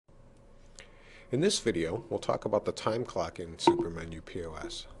In this video, we'll talk about the time clock in Supermenu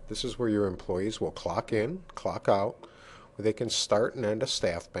POS. This is where your employees will clock in, clock out, where they can start and end a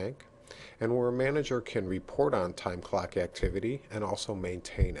staff bank, and where a manager can report on time clock activity and also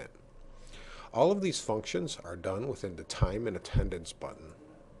maintain it. All of these functions are done within the Time and Attendance button.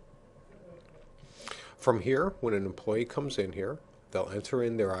 From here, when an employee comes in here, they'll enter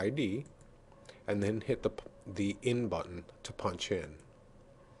in their ID and then hit the In button to punch in.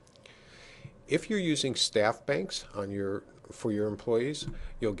 If you're using staff banks for your employees,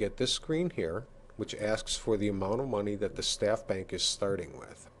 you'll get this screen here, which asks for the amount of money that the staff bank is starting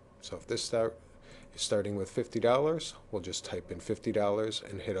with. So if this is starting with $50, we'll just type in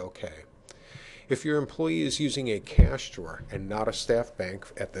 $50 and hit OK. If your employee is using a cash drawer and not a staff bank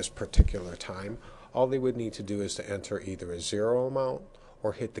at this particular time, all they would need to do is to enter either a zero amount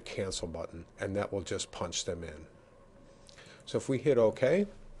or hit the cancel button, and that will just punch them in. So if we hit OK,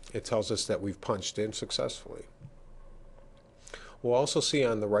 it tells us that we've punched in successfully. We'll also see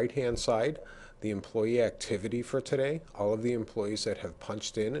on the right hand side the employee activity for today, all of the employees that have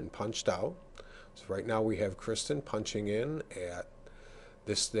punched in and punched out. So right now we have Kristen punching in at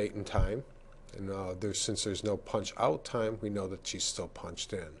this date and time, and since there's no punch out time, we know that she's still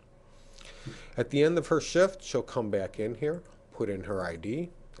punched in. At the end of her shift, she'll come back in here, put in her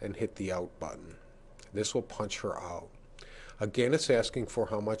ID, and hit the out button. This will punch her out. Again, it's asking for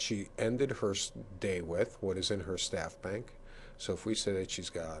how much she ended her day with, what is in her staff bank. So if we say that she's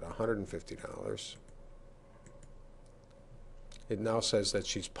got $150, it now says that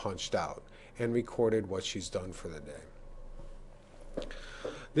she's punched out and recorded what she's done for the day.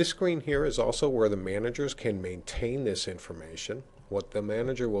 This screen here is also where the managers can maintain this information. What the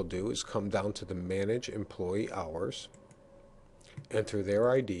manager will do is come down to the Manage Employee Hours, enter their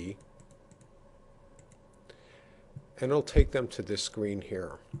ID, and it'll take them to this screen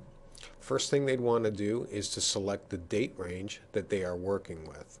here. First thing they'd want to do is to select the date range that they are working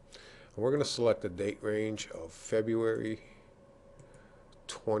with. And we're going to select the date range of February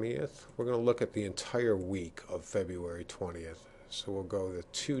 20th. We're going to look at the entire week of February 20th. So we'll go, the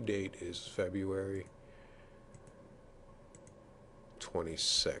to date is February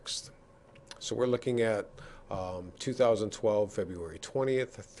 26th. So we're looking at 2012 February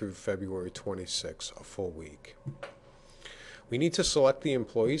 20th through February 26th, a full week. We need to select the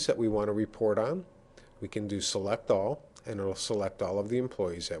employees that we want to report on. We can do select all, and it'll select all of the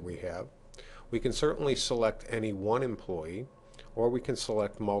employees that we have. We can certainly select any one employee, or we can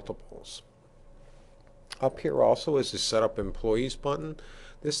select multiples. Up here also is the Setup Employees button.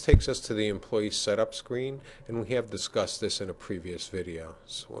 This takes us to the employee setup screen, and we have discussed this in a previous video,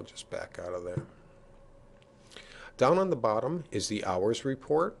 so we'll just back out of there. Down on the bottom is the hours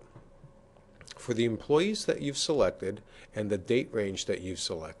report. For the employees that you've selected and the date range that you've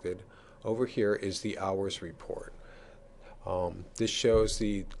selected, over here is the hours report. This shows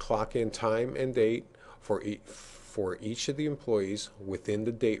the clock in time and date for each of the employees within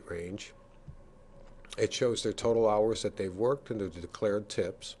the date range. It shows their total hours that they've worked and their declared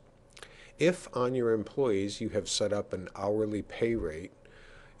tips. If on your employees you have set up an hourly pay rate,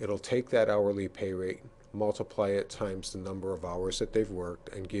 it'll take that hourly pay rate, multiply it times the number of hours that they've worked,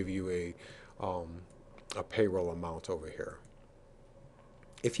 and give you a payroll amount over here.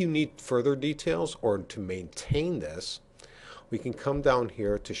 If you need further details or to maintain this, we can come down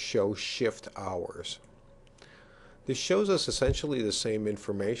here to show shift hours. This shows us essentially the same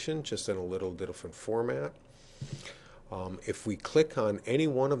information, just in a little different format. If we click on any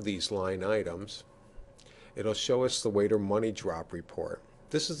one of these line items, it'll show us the waiter money drop report.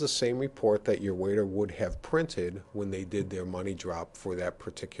 This is the same report that your waiter would have printed when they did their money drop for that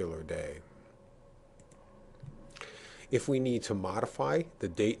particular day. If we need to modify the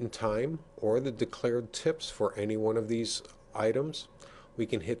date and time or the declared tips for any one of these items, we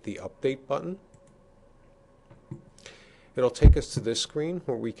can hit the Update button. It'll take us to this screen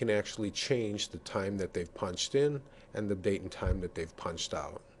where we can actually change the time that they've punched in and the date and time that they've punched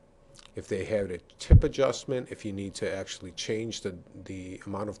out. If they had a tip adjustment, if you need to actually change the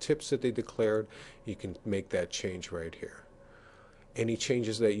amount of tips that they declared, you can make that change right here. Any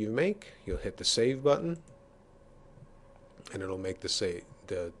changes that you make, you'll hit the Save button, and it'll make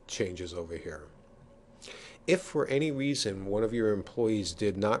the changes over here. If for any reason one of your employees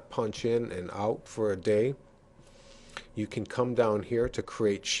did not punch in and out for a day, you can come down here to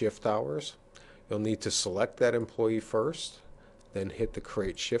create shift hours. You'll need to select that employee first, then hit the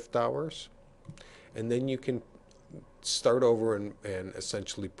Create Shift Hours, and then you can start over and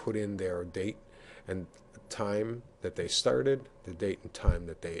essentially put in their date and time that they started, the date and time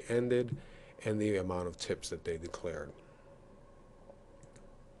that they ended, and the amount of tips that they declared.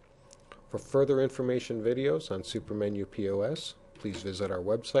 For further information videos on Supermenu POS, please visit our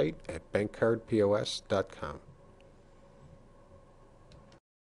website at bankcardpos.com.